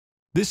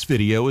This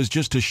video is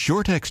just a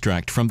short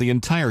extract from the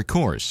entire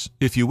course.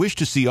 If you wish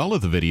to see all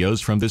of the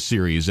videos from this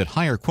series at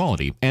higher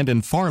quality and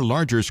in far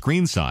larger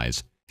screen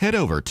size, head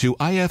over to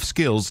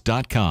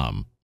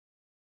ifskills.com.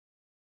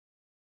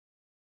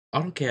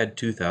 AutoCAD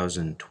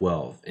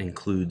 2012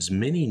 includes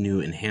many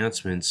new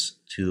enhancements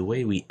to the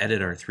way we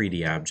edit our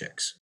 3D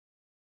objects.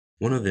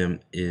 One of them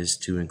is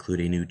to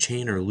include a new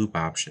chain or loop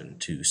option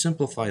to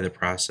simplify the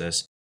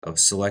process of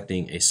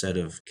selecting a set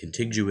of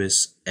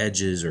contiguous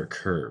edges or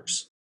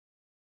curves.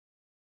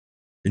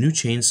 The new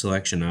chain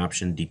selection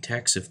option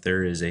detects if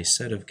there is a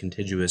set of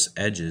contiguous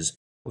edges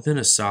within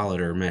a solid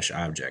or mesh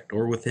object,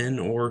 or within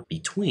or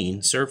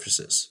between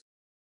surfaces.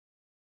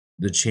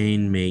 The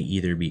chain may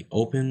either be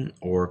open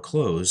or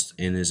closed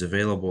and is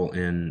available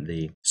in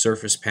the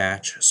Surface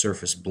Patch,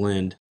 Surface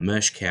Blend,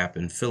 Mesh Cap,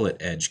 and Fillet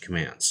Edge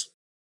commands.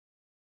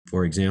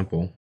 For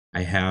example,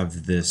 I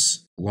have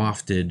this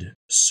lofted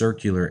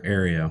circular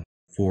area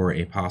for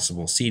a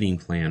possible seating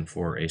plan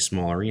for a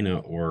small arena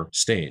or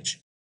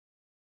stage.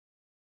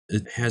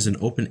 It has an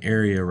open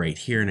area right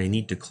here and I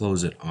need to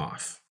close it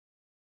off.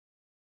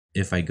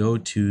 If I go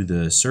to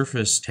the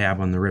Surface tab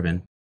on the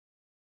ribbon,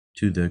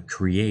 to the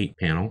Create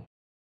panel,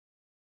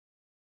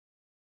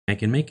 I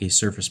can make a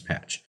surface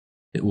patch.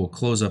 It will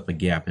close up a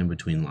gap in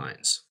between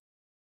lines.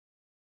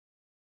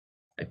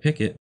 I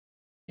pick it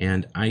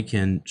and I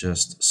can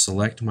just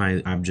select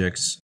my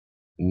objects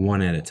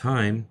one at a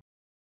time,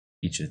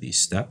 each of these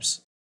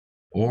steps,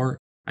 or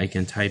I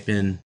can type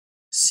in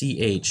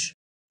CH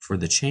for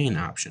the chain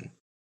option.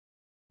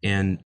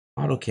 And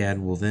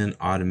AutoCAD will then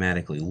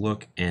automatically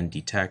look and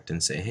detect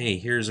and say, hey,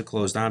 here's a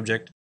closed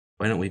object.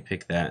 Why don't we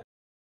pick that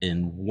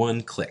in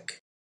one click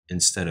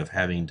instead of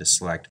having to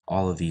select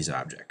all of these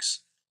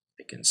objects?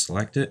 I can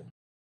select it,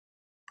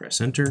 press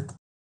enter,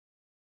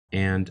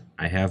 and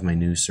I have my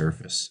new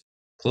surface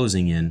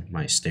closing in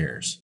my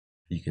stairs.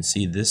 You can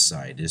see this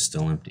side is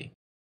still empty.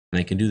 And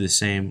I can do the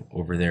same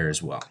over there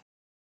as well.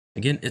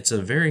 Again, it's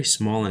a very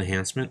small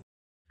enhancement,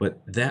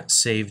 but that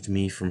saved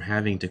me from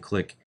having to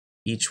click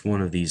each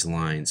one of these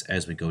lines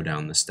as we go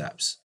down the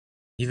steps,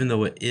 even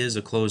though it is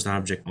a closed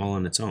object all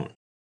on its own.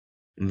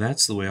 And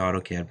that's the way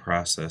AutoCAD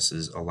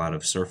processes a lot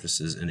of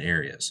surfaces and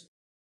areas.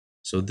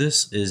 So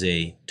this is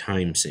a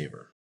time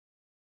saver.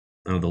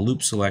 Now the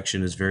loop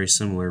selection is very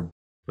similar,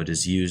 but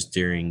is used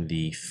during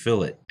the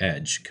Fillet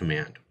Edge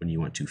command when you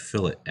want to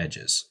fillet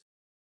edges.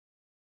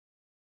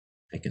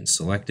 I can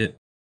select it,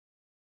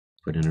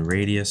 put in a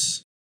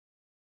radius,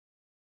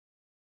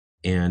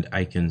 and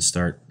I can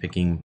start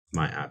picking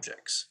my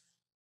objects.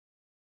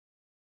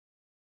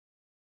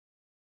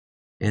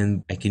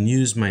 And I can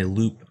use my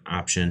loop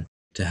option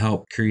to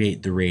help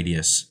create the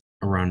radius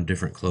around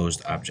different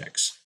closed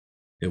objects.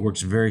 It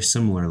works very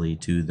similarly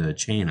to the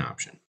chain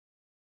option.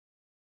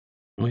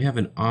 And we have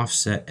an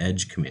offset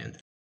edge command.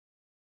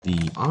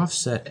 The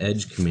offset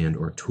edge command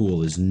or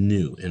tool is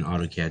new in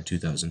AutoCAD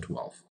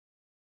 2012.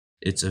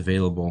 It's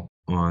available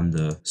on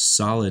the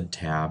Solid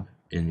tab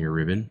in your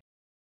ribbon,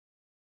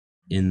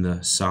 in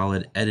the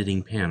Solid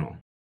Editing panel,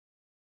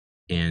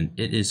 and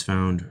it is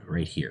found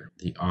right here,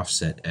 the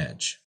offset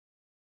edge.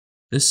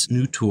 This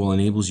new tool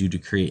enables you to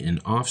create an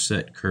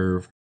offset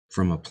curve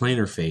from a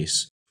planar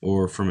face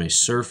or from a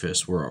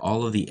surface where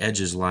all of the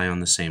edges lie on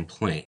the same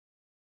plane.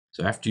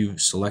 So after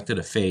you've selected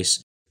a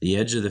face, the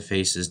edge of the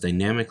face is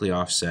dynamically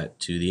offset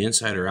to the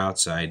inside or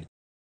outside,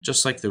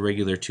 just like the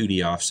regular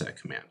 2D offset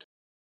command.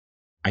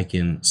 I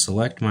can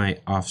select my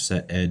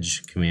offset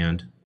edge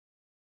command,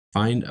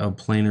 find a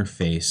planar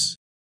face,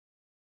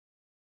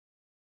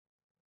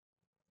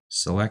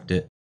 select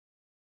it,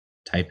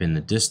 type in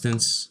the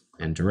distance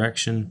and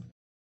direction,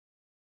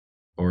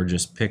 or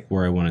just pick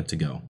where I want it to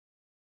go.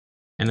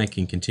 And I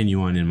can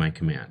continue on in my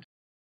command.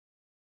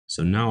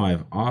 So now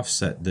I've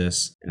offset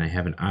this and I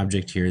have an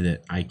object here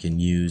that I can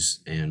use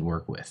and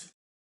work with.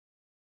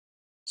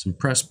 Some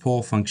press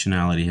pull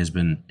functionality has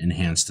been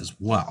enhanced as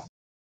well.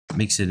 It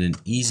makes it an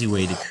easy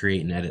way to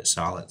create and edit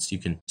solids. You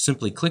can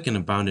simply click in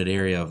a bounded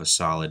area of a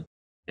solid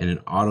and an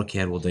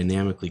AutoCAD will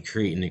dynamically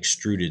create an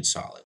extruded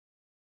solid.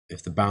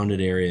 If the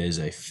bounded area is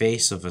a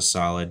face of a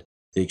solid,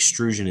 the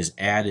extrusion is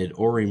added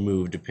or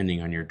removed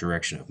depending on your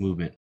direction of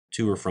movement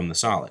to or from the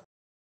solid.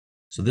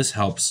 So this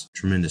helps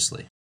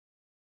tremendously.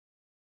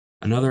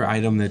 Another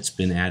item that's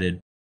been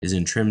added is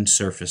in trimmed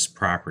surface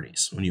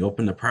properties. When you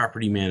open the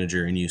property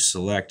manager and you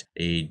select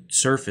a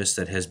surface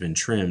that has been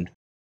trimmed,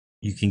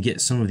 you can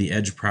get some of the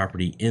edge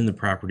property in the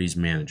properties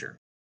manager.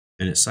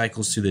 And it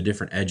cycles through the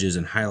different edges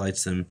and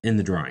highlights them in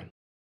the drawing.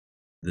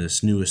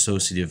 This new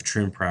associative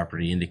trim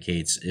property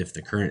indicates if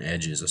the current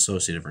edge is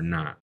associative or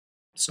not.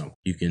 So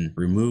you can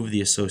remove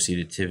the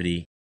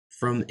associativity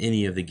from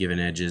any of the given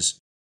edges,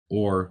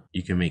 or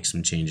you can make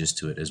some changes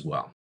to it as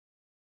well.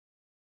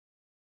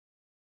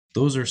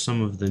 Those are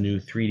some of the new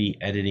 3D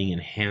editing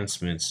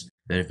enhancements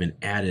that have been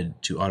added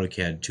to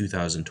AutoCAD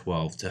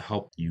 2012 to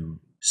help you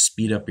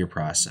speed up your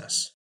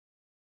process.